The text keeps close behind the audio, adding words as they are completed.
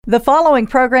The following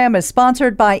program is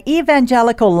sponsored by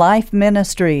Evangelical Life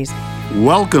Ministries.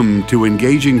 Welcome to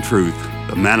Engaging Truth,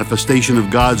 the manifestation of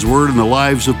God's Word in the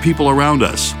lives of people around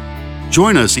us.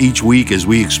 Join us each week as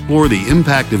we explore the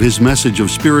impact of His message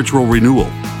of spiritual renewal.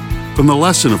 From the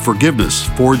lesson of forgiveness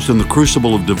forged in the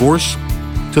crucible of divorce,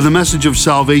 to the message of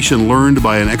salvation learned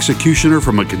by an executioner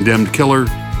from a condemned killer,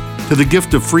 to the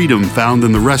gift of freedom found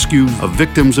in the rescue of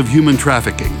victims of human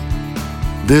trafficking.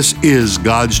 This is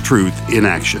God's Truth in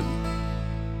action.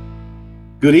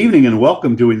 Good evening and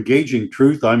welcome to Engaging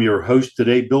Truth. I'm your host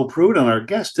today, Bill Prewitt, and our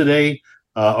guest today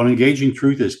on Engaging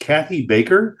Truth is Kathy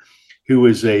Baker, who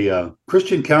is a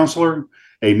Christian counselor,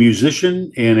 a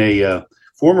musician, and a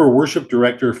former worship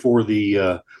director for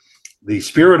the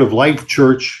Spirit of Life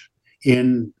Church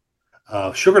in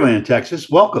Sugar Land, Texas.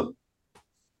 Welcome.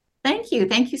 Thank you.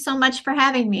 Thank you so much for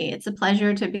having me. It's a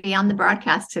pleasure to be on the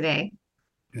broadcast today.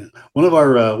 Yeah. One of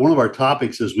our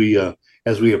topics as we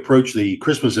approach the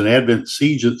Christmas and Advent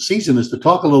season is to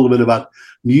talk a little bit about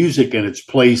music and its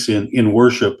place in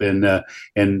worship,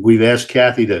 and we've asked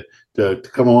Kathy to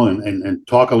come on and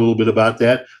talk a little bit about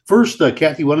that. First,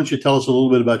 Kathy, why don't you tell us a little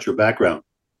bit about your background?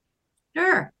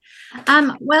 Sure.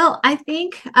 Well, I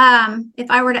think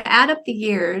if I were to add up the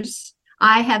years,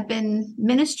 I have been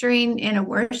ministering in a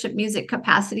worship music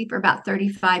capacity for about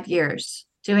 35 years.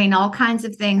 Doing all kinds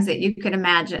of things that you could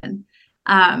imagine.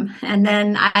 And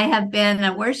then I have been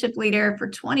a worship leader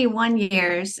for 21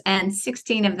 years, and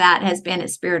 16 of that has been at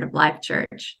Spirit of Life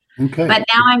Church. Okay. But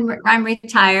now I'm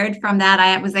retired from that.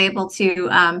 I was able to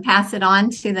pass it on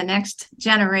to the next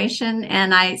generation,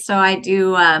 and I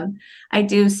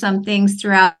do some things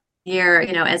throughout the year,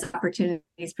 as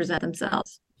opportunities present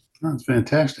themselves. That's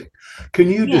fantastic. Can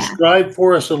you describe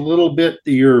for us a little bit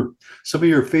some of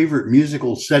your favorite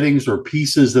musical settings or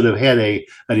pieces that have had an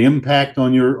impact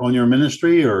on your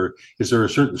ministry, or is there a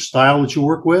certain style that you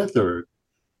work with? Or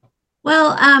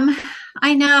well,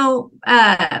 I know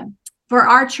for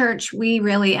our church we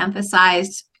really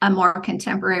emphasized a more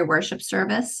contemporary worship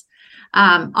service.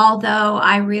 Although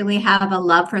I really have a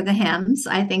love for the hymns,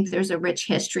 I think there's a rich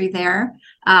history there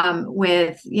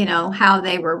with, how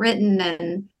they were written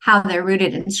and how they're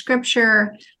rooted in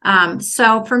scripture.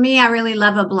 So for me, I really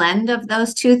love a blend of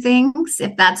those two things,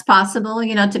 if that's possible,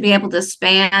 to be able to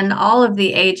span all of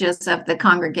the ages of the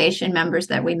congregation members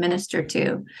that we minister to.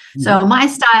 Mm-hmm. So my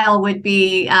style would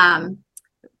be,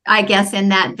 I guess, in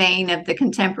that vein of the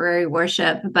contemporary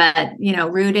worship, but,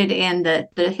 rooted in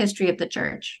the history of the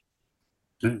church.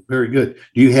 Very good.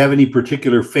 Do you have any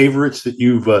particular favorites that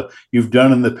you've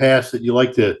done in the past that you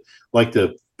like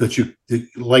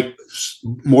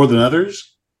more than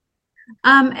others?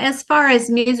 As far as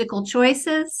musical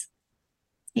choices,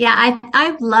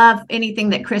 I love anything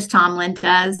that Chris Tomlin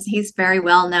does. He's very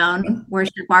well known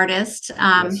worship artist.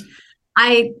 Yes.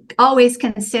 I always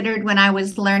considered when I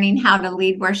was learning how to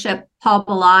lead worship, Paul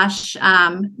Balash,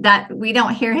 that we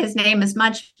don't hear his name as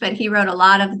much, but he wrote a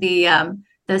lot of the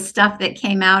stuff that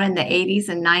came out in the 80s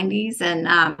and 90s.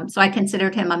 And so I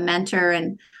considered him a mentor,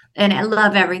 and I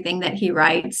love everything that he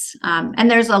writes. And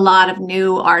there's a lot of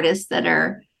new artists that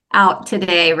are out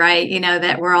today, right?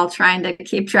 That we're all trying to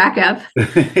keep track of.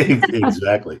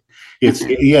 Exactly.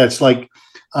 It's like,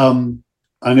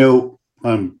 I know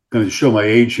I'm going to show my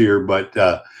age here, but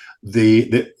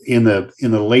in the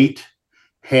late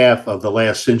half of the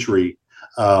last century,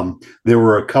 there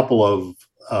were a couple of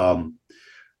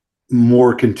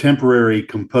more contemporary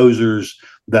composers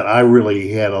that I really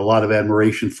had a lot of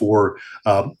admiration for.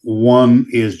 One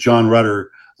is John Rutter,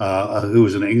 who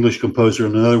was an English composer,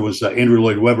 and another was Andrew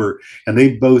Lloyd Webber, and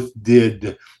they both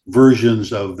did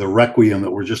versions of the Requiem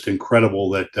that were just incredible,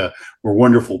 that were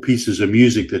wonderful pieces of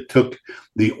music that took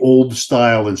the old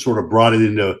style and sort of brought it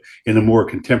into a more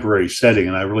contemporary setting.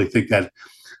 And I really think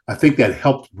that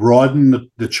helped broaden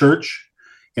the church,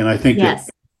 and I think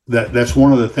that's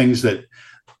one of the things that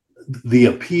the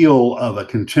appeal of a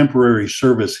contemporary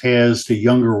service has to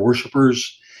younger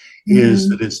worshipers, is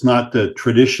that it's not the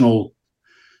traditional,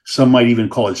 some might even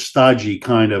call it stodgy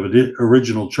kind of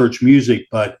original church music,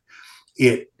 but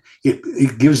it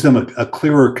gives them a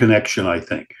clearer connection, I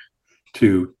think,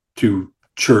 to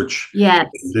church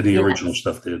than the original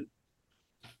stuff did.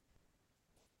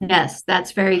 Yes,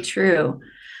 that's very true.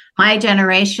 My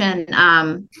generation,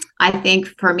 I think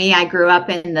for me, I grew up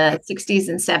in the 60s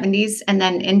and 70s, and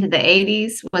then into the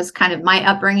 80s was kind of my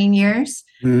upbringing years.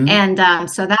 Mm-hmm.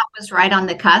 And so that was right on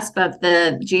the cusp of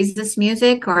the Jesus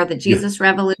music, or the Jesus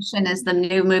Revolution is the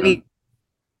new movie.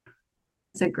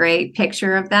 It's a great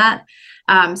picture of that.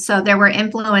 So there were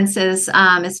influences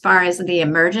as far as the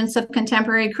emergence of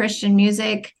contemporary Christian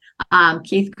music.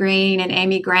 Keith Green and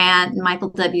Amy Grant and Michael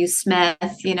W. Smith.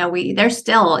 They're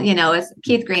still, as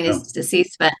Keith Green is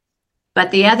deceased,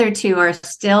 but the other two are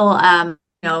still,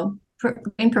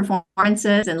 doing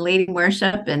performances and leading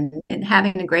worship and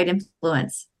having a great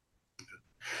influence.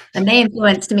 And they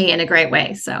influenced me in a great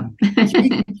way. So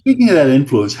speaking of that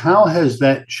influence, how has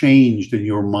that changed in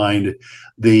your mind?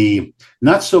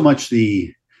 Not so much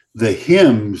the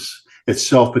hymns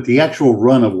itself, but the actual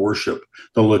run of worship,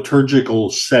 the liturgical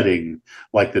setting,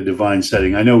 like the divine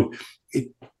setting. I know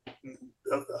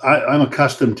I'm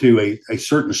accustomed to a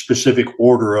certain specific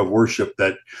order of worship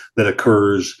that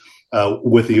occurs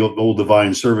with the old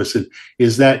divine service. And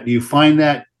do you find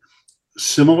that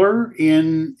similar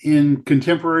in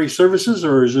contemporary services,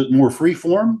 or is it more free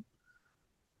form?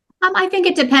 I think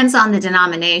it depends on the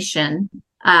denomination.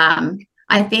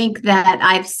 I think that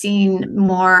I've seen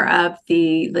more of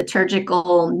the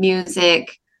liturgical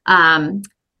music.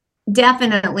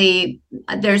 Definitely,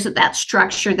 there's that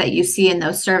structure that you see in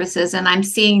those services. And I'm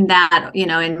seeing that,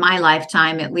 in my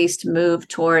lifetime, at least move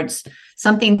towards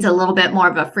something a little bit more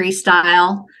of a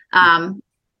freestyle,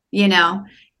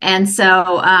 And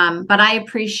so, but I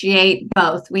appreciate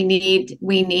both. We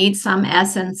need some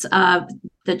essence of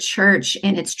the church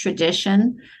in its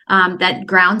tradition that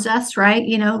grounds us, right?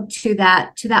 To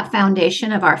that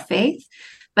foundation of our faith.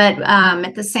 But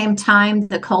at the same time,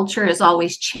 the culture is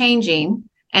always changing,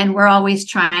 and we're always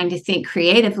trying to think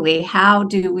creatively. How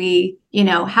do we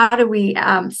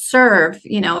serve,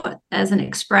 as an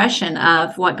expression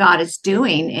of what God is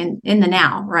doing in the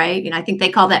now, right? I think they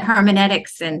call that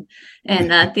hermeneutics in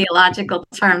theological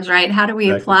terms, right? How do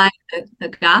we apply the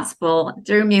gospel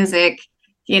through music,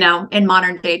 in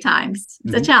modern day times?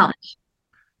 It's a challenge.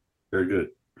 Very good.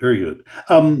 Very good.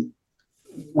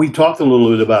 We talked a little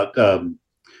bit about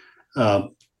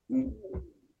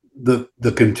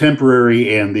the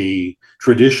contemporary and the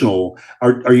traditional.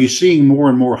 Are you seeing more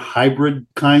and more hybrid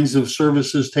kinds of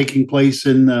services taking place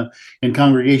in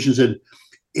congregations? And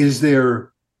is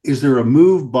there a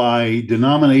move by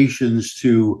denominations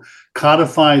to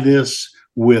codify this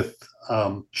with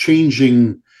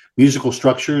changing musical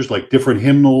structures, like different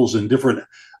hymnals and different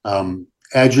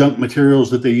adjunct materials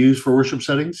that they use for worship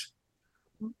settings?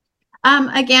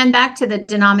 Again, back to the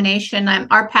denomination,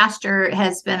 our pastor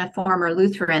has been a former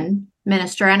Lutheran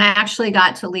minister, and I actually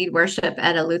got to lead worship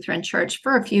at a Lutheran church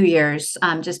for a few years,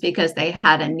 just because they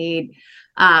had a need.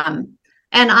 And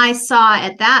I saw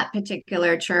at that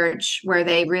particular church where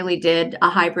they really did a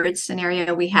hybrid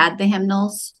scenario. We had the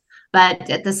hymnals, but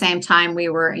at the same time, we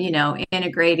were,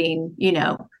 integrating,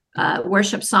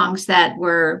 worship songs that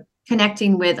were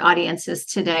connecting with audiences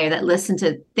today that listen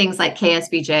to things like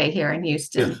KSBJ here in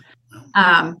Houston.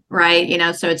 Yeah.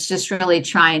 Right. So it's just really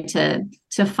trying to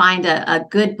find a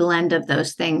good blend of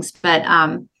those things. But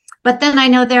then I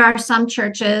know there are some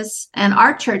churches, and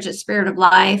our church at Spirit of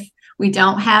Life, we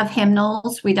don't have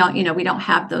hymnals. We don't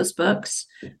have those books.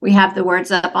 We have the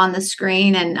words up on the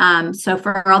screen. And so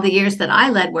for all the years that I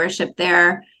led worship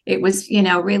there, it was,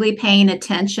 really paying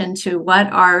attention to what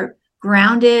are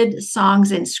grounded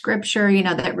songs in scripture,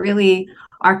 that really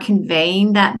are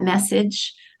conveying that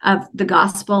message of the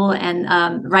gospel. And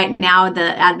right now,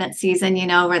 the Advent season,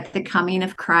 we're at the coming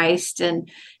of Christ, and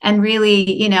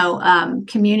really,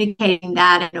 communicating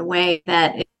that in a way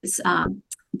that is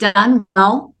done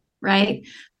well, right?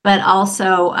 But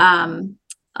also,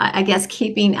 I guess,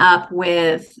 keeping up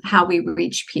with how we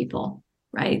reach people,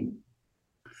 right?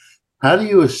 How do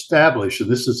you establish, and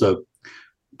this is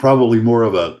probably more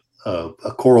of a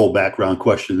choral background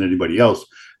question than anybody else,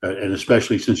 and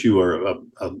especially since you are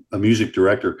a music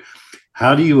director,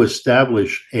 how do you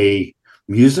establish a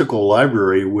musical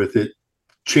library with it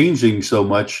changing so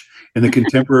much in the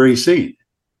contemporary scene?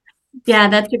 Yeah,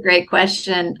 that's a great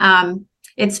question.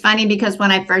 It's funny because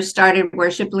when I first started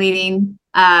worship leading,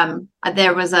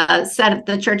 there was a set of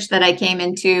the church that I came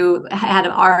into had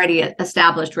already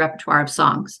established repertoire of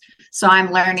songs. So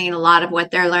I'm learning a lot of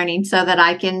what they're learning so that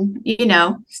I can,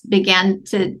 begin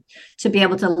to be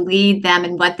able to lead them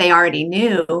in what they already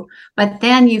knew. But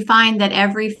then you find that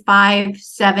every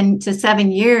 7 to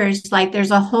 7 years, like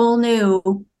there's a whole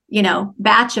new,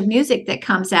 batch of music that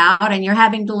comes out, and you're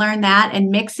having to learn that and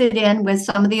mix it in with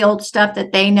some of the old stuff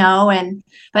that they know,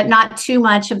 but not too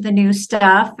much of the new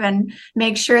stuff, and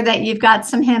make sure that you've got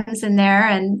some hymns in there,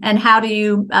 and how do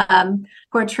you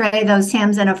portray those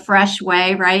hymns in a fresh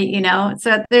way, right?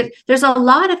 So there's a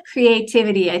lot of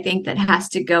creativity, I think, that has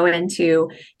to go into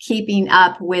keeping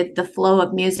up with the flow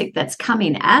of music that's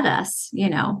coming at us,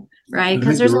 right?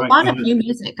 Because there's a lot of new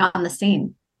music on the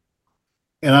scene.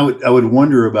 And I would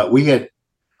wonder about,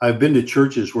 I've been to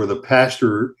churches where the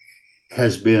pastor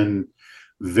has been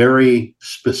very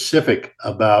specific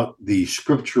about the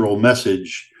scriptural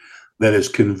message that is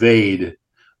conveyed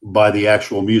by the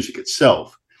actual music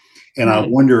itself. And I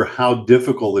wonder how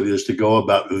difficult it is to go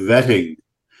about vetting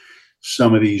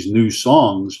some of these new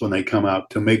songs when they come out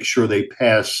to make sure they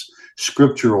pass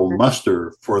scriptural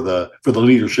muster for the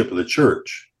leadership of the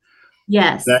church.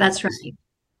 Yes, that's right.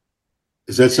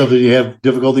 Is that something you have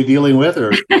difficulty dealing with,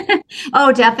 or?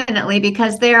 Oh, definitely,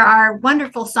 because there are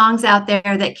wonderful songs out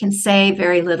there that can say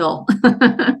very little.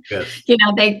 Yes.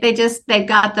 They've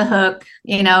got the hook,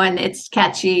 and it's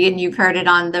catchy, and you've heard it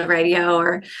on the radio,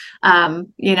 or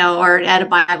or at a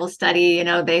Bible study,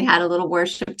 they had a little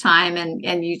worship time,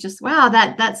 and you just, wow,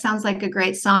 that sounds like a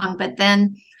great song. But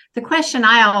then the question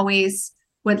I always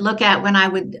would look at when I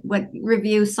would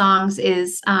review songs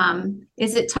is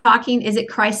it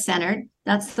Christ-centered?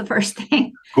 That's the first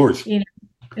thing. Of course.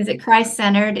 Is it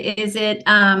Christ-centered? Is it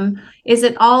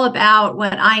all about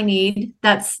what I need?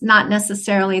 That's not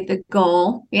necessarily the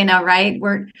goal, right?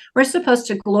 We're supposed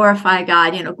to glorify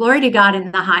God, glory to God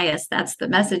in the highest. That's the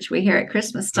message we hear at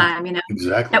Christmas time,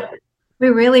 Exactly. We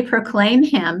really proclaim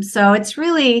him. So it's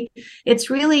really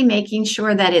making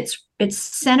sure that it's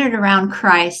centered around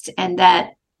Christ, and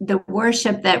that the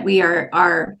worship that we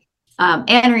are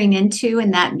entering into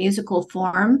in that musical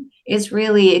form is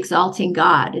really exalting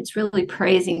God. It's really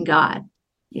praising God.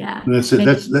 Yeah. And that's it.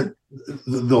 That's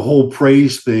the whole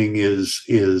praise thing is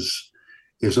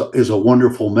a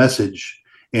wonderful message,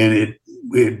 and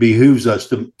it behooves us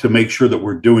to make sure that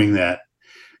we're doing that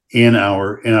in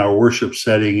our worship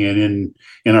setting and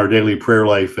in our daily prayer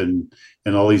life and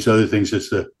all these other things. It's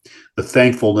the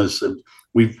thankfulness.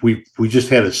 We just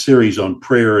had a series on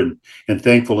prayer and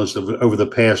thankfulness over the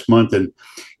past month, and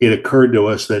it occurred to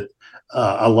us that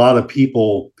a lot of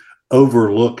people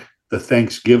overlook the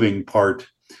Thanksgiving part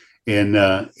and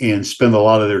spend a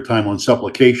lot of their time on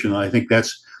supplication. And I think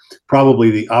that's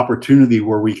probably the opportunity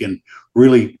where we can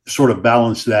really sort of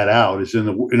balance that out, is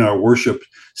in our worship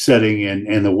setting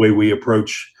and the way we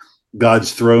approach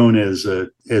God's throne as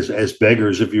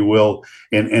beggars, if you will,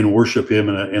 and worship him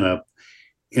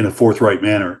in a forthright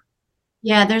manner.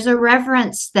 Yeah, there's a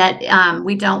reverence that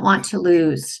we don't want to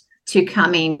lose to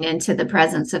coming into the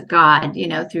presence of God,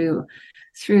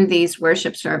 through these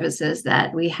worship services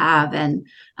that we have. And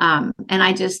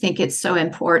I just think it's so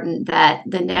important that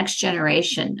the next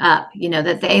generation up,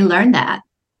 that they learn that,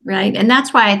 right? And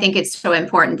that's why I think it's so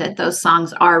important that those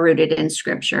songs are rooted in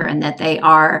scripture, and that they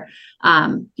are,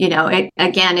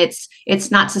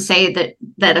 it's not to say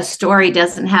that a story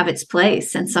doesn't have its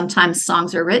place. And sometimes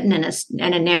songs are written in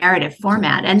a narrative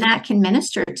format, and that can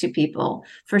minister to people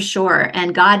for sure.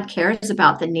 And God cares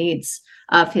about the needs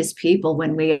of his people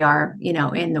when we are,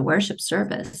 in the worship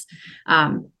service.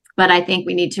 But I think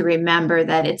we need to remember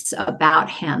that it's about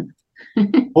him.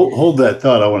 Hold that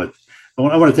thought. I want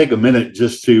to take a minute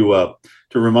just to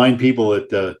remind people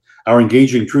that our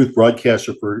Engaging Truth broadcasts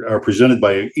are presented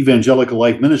by Evangelical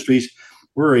Life Ministries.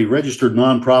 We're a registered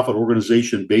nonprofit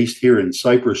organization based here in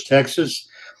Cypress, Texas.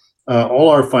 All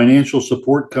our financial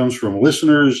support comes from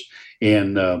listeners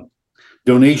and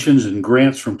donations and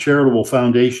grants from charitable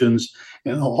foundations,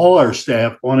 and all our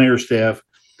staff, on-air staff,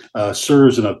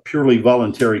 serves in a purely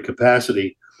voluntary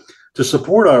capacity. To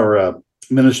support our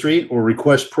ministry or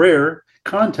request prayer,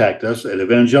 contact us at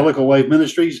Evangelical Life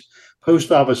Ministries,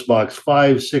 Post Office Box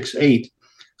 568,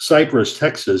 Cypress,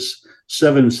 Texas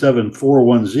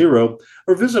 77410,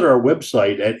 or visit our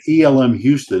website at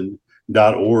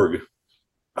elmhouston.org.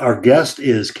 Our guest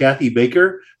is Kathy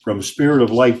Baker from Spirit of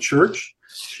Life Church.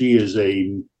 She is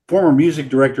a former music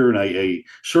director and a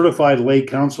certified lay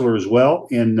counselor as well.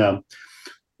 And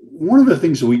one of the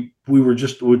things that we were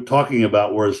talking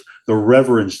about was the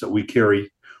reverence that we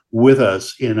carry with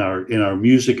us in our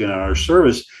music and our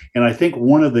service. And I think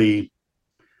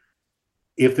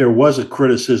if there was a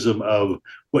criticism of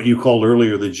what you called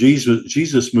earlier the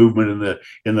Jesus movement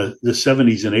in the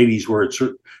 70s and 80s, where it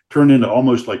turned into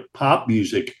almost like pop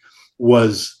music,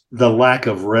 was the lack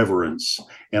of reverence.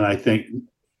 And I think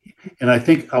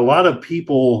a lot of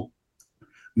people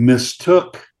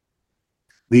mistook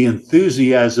the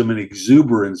enthusiasm and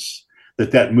exuberance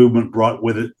that movement brought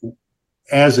with it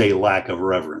as a lack of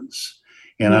reverence.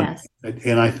 And yes.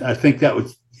 I think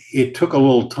it took a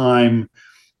little time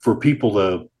for people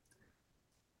to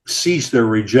cease their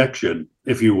rejection,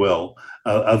 if you will,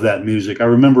 of that music. I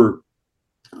remember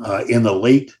in the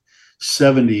late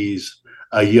 70s,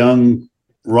 a young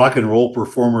rock and roll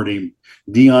performer named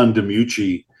Dion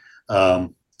DiMucci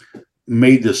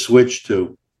made the switch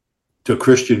to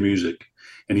Christian music.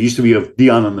 And he used to be of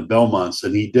Dion and the Belmonts,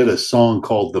 and he did a song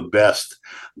called "The Best"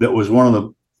 that was one of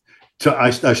the, So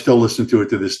I still listen to it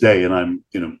to this day, and I'm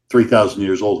 3,000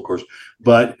 years old, of course.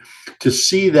 But to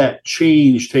see that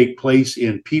change take place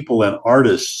in people and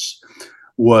artists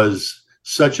was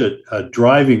such a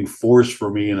driving force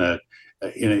for me, and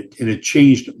it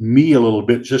changed me a little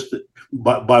bit just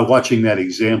by watching that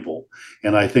example.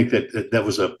 And I think that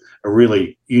was a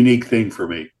really unique thing for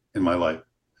me in my life.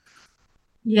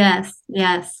 Yes,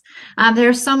 yes.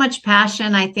 There's so much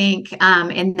passion, I think,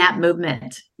 in that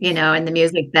movement, in the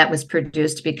music that was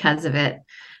produced because of it.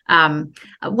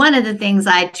 One of the things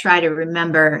I try to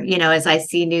remember, as I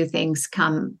see new things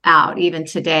come out, even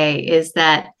today, is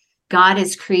that God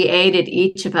has created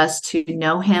each of us to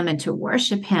know him and to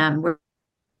worship him.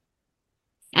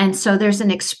 And so there's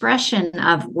an expression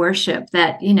of worship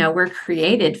that, we're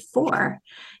created for.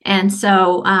 And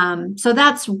so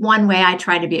that's one way I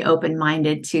try to be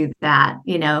open-minded to that,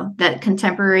 that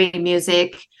contemporary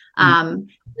music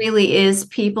really is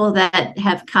people that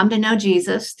have come to know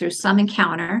Jesus through some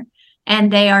encounter,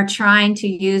 and they are trying to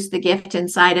use the gift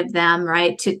inside of them,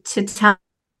 right, to tell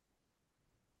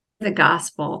the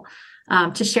gospel,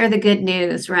 to share the good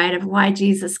news, right, of why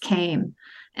Jesus came.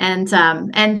 And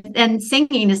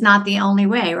singing is not the only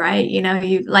way, right?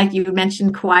 You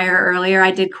mentioned choir earlier.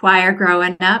 I did choir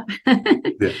growing up.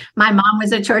 Yeah. My mom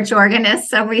was a church organist,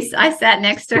 so I sat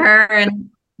next to her and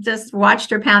just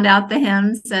watched her pound out the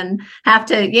hymns and have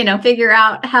to, figure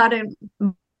out how to.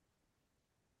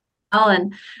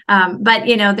 But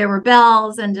there were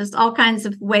bells and just all kinds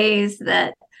of ways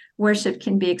that worship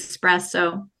can be expressed.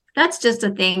 So that's just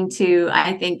a thing to,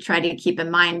 I think, try to keep in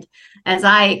mind as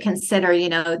I consider,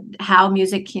 how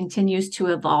music continues to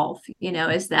evolve,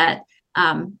 is that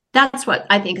that's what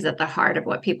I think is at the heart of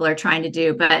what people are trying to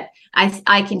do. But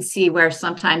I can see where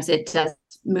sometimes it does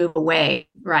move away,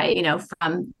 right?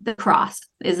 From the cross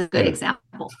is a good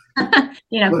example.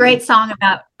 Great song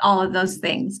about all of those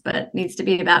things, but it needs to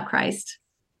be about Christ.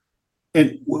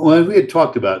 And when we had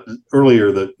talked about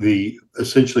earlier the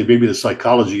essentially maybe the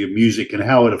psychology of music and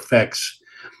how it affects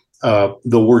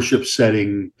the worship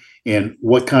setting and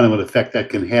what kind of an effect that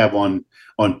can have on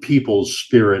people's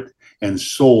spirit and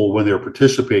soul when they're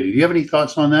participating. Do you have any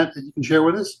thoughts on that you can share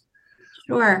with us?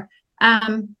 Sure.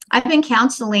 I've been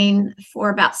counseling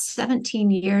for about 17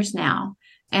 years now,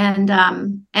 and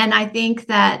I think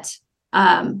that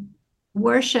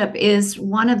worship is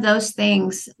one of those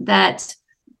things that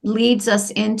leads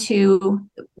us into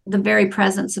the very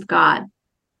presence of God.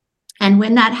 And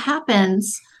when that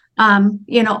happens,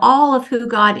 all of who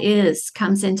God is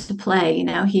comes into play.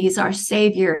 He's our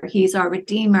Savior, he's our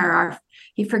Redeemer,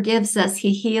 he forgives us,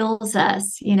 he heals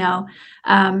us,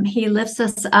 he lifts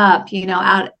us up,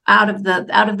 out of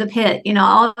the pit,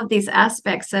 all of these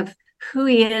aspects of who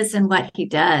he is and what he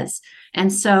does.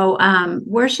 And so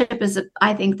worship is,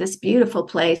 I think, this beautiful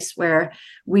place where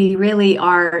we really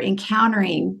are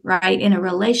encountering, right, in a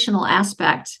relational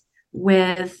aspect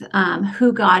with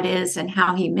who God is and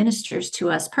how he ministers to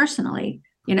us personally,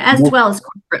 as well as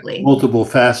corporately. Multiple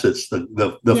facets,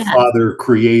 the yes. Father,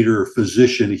 creator,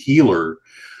 physician, healer,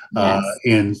 yes.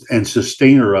 And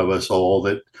sustainer of us all,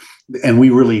 and we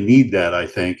really need that, I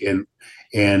think.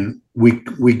 And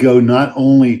we go not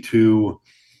only to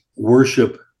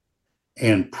worship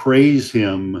and praise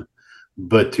him,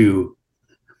 but to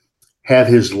have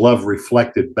his love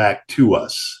reflected back to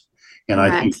us. And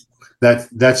right. I think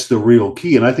that's the real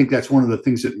key. And I think that's one of the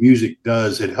things that music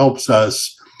does. It helps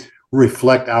us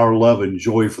reflect our love and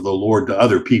joy for the Lord to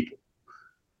other people.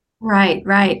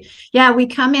 Right. Yeah, we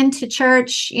come into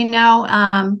church,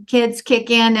 kids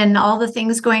kick in and all the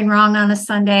things going wrong on a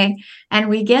Sunday, and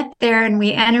we get there and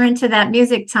we enter into that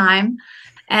music time.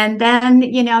 And then,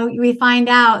 we find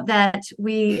out that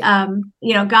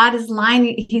God is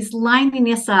he's lining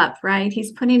us up, right?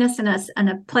 He's putting us in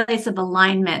a place of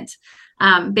alignment.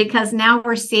 Because now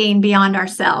we're seeing beyond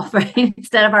ourselves, right?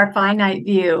 Instead of our finite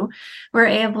view, we're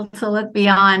able to look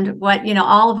beyond what,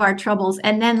 all of our troubles,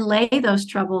 and then lay those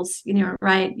troubles,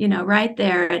 right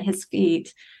there at his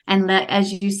feet. And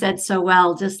as you said so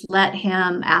well, just let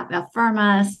him affirm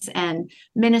us and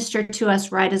minister to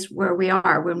us right as where we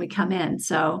are when we come in.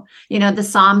 So, the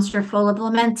Psalms are full of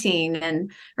lamenting,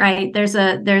 and right, there's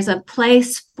a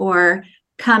place for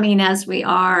coming as we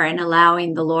are and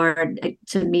allowing the Lord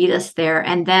to meet us there.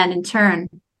 And then in turn,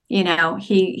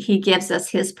 he gives us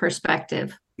his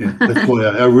perspective. Yeah, that's why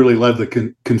I really love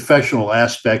the confessional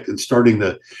aspect and starting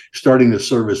the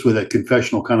service with that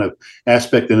confessional kind of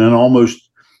aspect, and then almost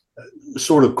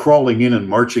sort of crawling in and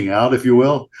marching out, if you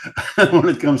will, when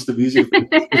it comes to music.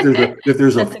 If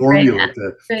there's a formula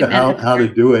to how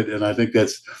to do it. And I think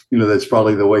that's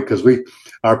probably the way, because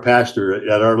our pastor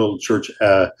at our little church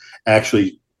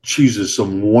actually chooses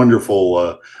some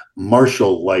wonderful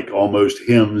martial-like almost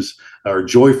hymns or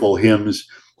joyful hymns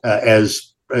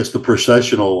as the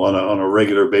processional on a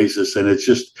regular basis, and it's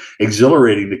just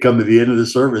exhilarating to come to the end of the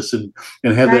service and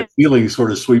have that feeling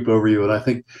sort of sweep over you.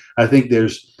 And I think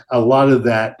there's a lot of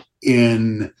that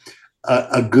in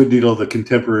a good deal of the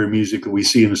contemporary music that we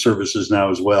see in the services now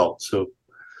as well. So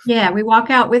yeah, we walk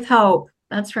out with hope.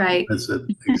 That's right. That's it,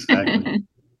 exactly.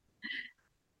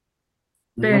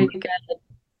 Very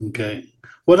good. Okay.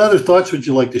 What other thoughts would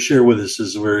you like to share with us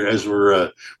as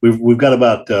we've got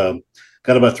about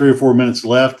 3 or 4 minutes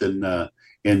left, and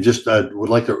just would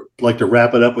like to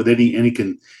wrap it up with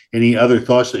any other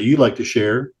thoughts that you'd like to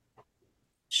share?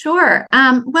 Sure.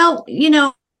 Well,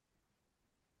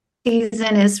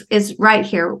 season is right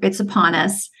here. It's upon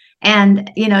us.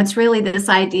 And, it's really this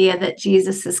idea that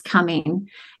Jesus is coming.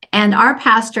 And our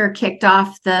pastor kicked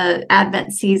off the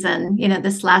Advent season,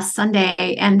 this last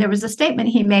Sunday. And there was a statement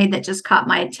he made that just caught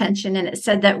my attention. And it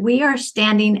said that we are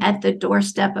standing at the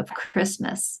doorstep of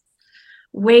Christmas,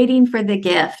 waiting for the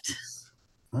gift,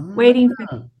 waiting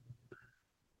for.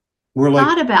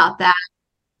 Thought about that.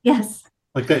 Yes.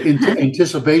 Like that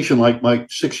anticipation, like my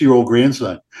 6-year-old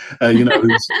grandson,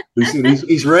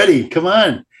 he's ready. Come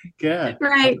on. Yeah.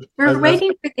 Right. We're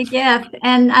waiting for the gift.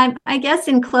 And I guess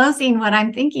in closing, what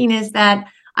I'm thinking is that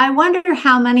I wonder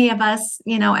how many of us,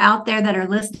 out there that are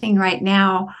listening right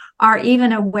now are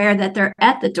even aware that they're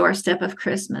at the doorstep of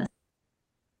Christmas.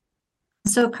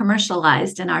 So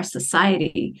commercialized in our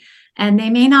society. And they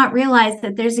may not realize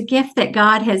that there's a gift that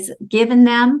God has given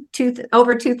them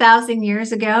over 2,000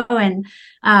 years ago. And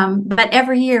but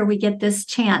every year we get this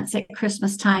chance at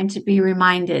Christmas time to be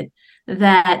reminded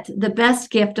that the best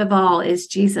gift of all is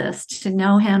Jesus, to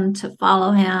know him, to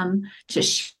follow him, to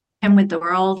share him with the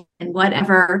world in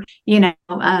whatever,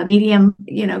 medium,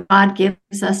 God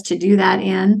gives us to do that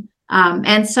in.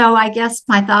 And so I guess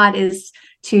my thought is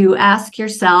to ask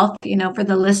yourself, for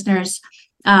the listeners,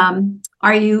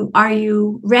 are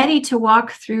you ready to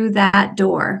walk through that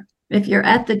door? If you're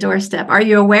at the doorstep, are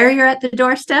you aware you're at the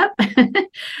doorstep?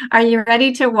 Are you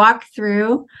ready to walk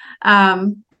through?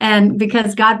 And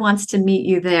because God wants to meet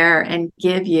you there and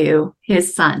give you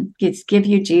his son, give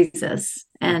you Jesus.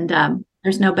 And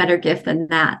there's no better gift than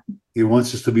that. He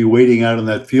wants us to be waiting out in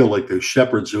that field like those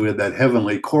shepherds who had that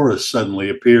heavenly chorus suddenly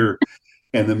appear,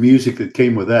 and the music that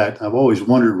came with that. I've always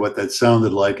wondered what that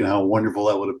sounded like and how wonderful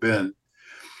that would have been.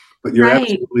 But you're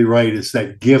absolutely right. It's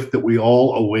that gift that we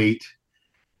all await.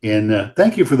 And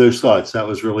thank you for those thoughts. That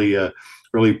was really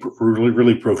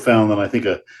profound, and I think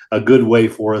a good way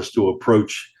for us to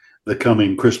approach the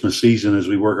coming Christmas season as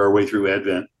we work our way through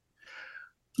Advent.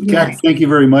 Yes. Kathy, thank you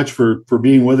very much for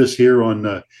being with us here on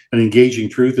an Engaging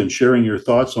Truth and sharing your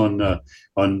thoughts on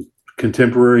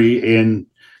contemporary and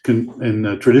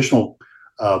traditional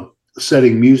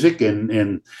setting music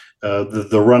and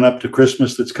the run up to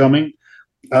Christmas that's coming.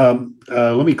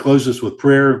 Let me close this with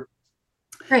prayer.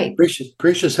 Great.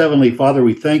 Gracious Heavenly Father,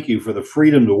 we thank you for the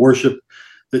freedom to worship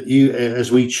that you,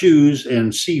 as we choose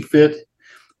and see fit.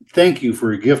 Thank you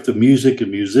for a gift of music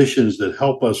and musicians that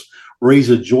help us raise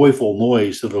a joyful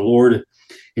noise to the Lord.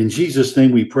 In Jesus'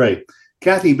 name we pray.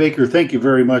 Kathy Baker, thank you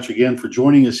very much again for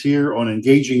joining us here on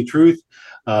Engaging Truth.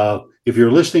 If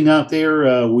you're listening out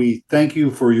there, we thank you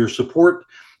for your support.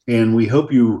 And we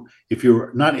hope you, if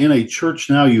you're not in a church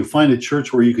now, you find a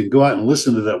church where you can go out and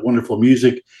listen to that wonderful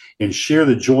music and share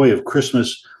the joy of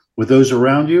Christmas with those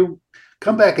around you.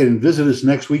 Come back and visit us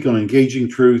next week on Engaging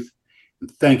Truth.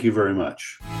 And thank you very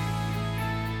much.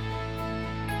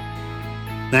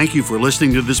 Thank you for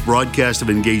listening to this broadcast of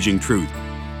Engaging Truth.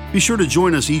 Be sure to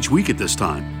join us each week at this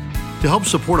time. To help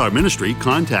support our ministry,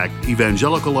 contact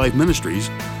Evangelical Life Ministries,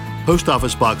 Post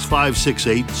Office Box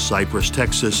 568, Cypress,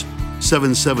 Texas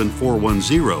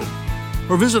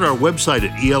 77410, or visit our website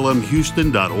at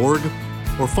elmhouston.org,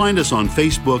 or find us on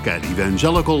Facebook at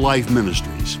Evangelical Life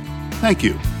Ministries. Thank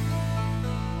you.